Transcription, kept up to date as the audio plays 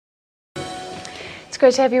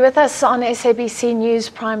great to have you with us on SABC News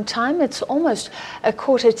Prime Time. It's almost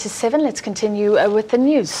 7:15. Let's continue with the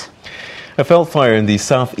news. A Veldfire in the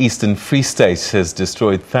southeastern Free State has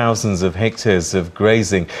destroyed thousands of hectares of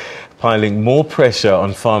grazing, piling more pressure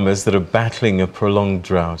on farmers that are battling a prolonged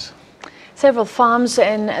drought. Several farms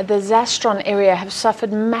in the Zastron area have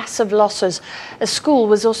suffered massive losses. A school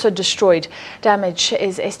was also destroyed. Damage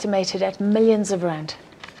is estimated at millions of rand.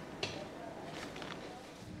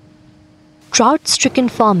 Drought-stricken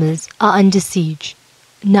farmers are under siege.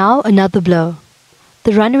 Now another blow.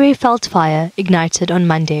 The runaway Veldfire ignited on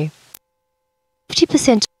Monday.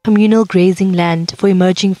 50% communal grazing land for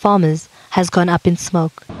emerging farmers has gone up in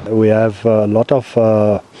smoke. We have a lot of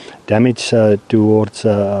damage towards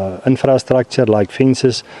infrastructure like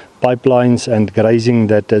fences, pipelines and grazing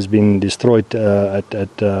that has been destroyed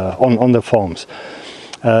on the farms.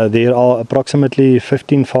 There are approximately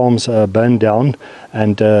 15 farms burned down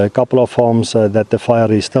and a couple of farms that the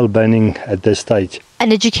fire is still burning at this stage.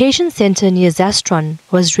 An education centre near Zastron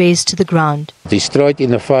was razed to the ground. Destroyed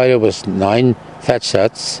in the fire was 9 thatch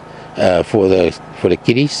huts for the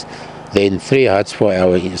kiddies, then 3 huts for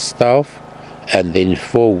our staff, and then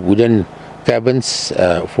 4 wooden cabins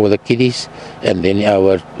for the kiddies, and then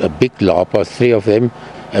a big lapa, 3 of them,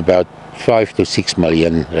 about 5 to 6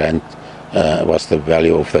 million rand. Was the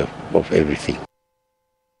value of everything.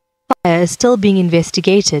 Fire is still being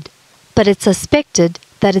investigated, but it's suspected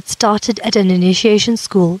that it started at an initiation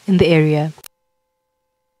school in the area.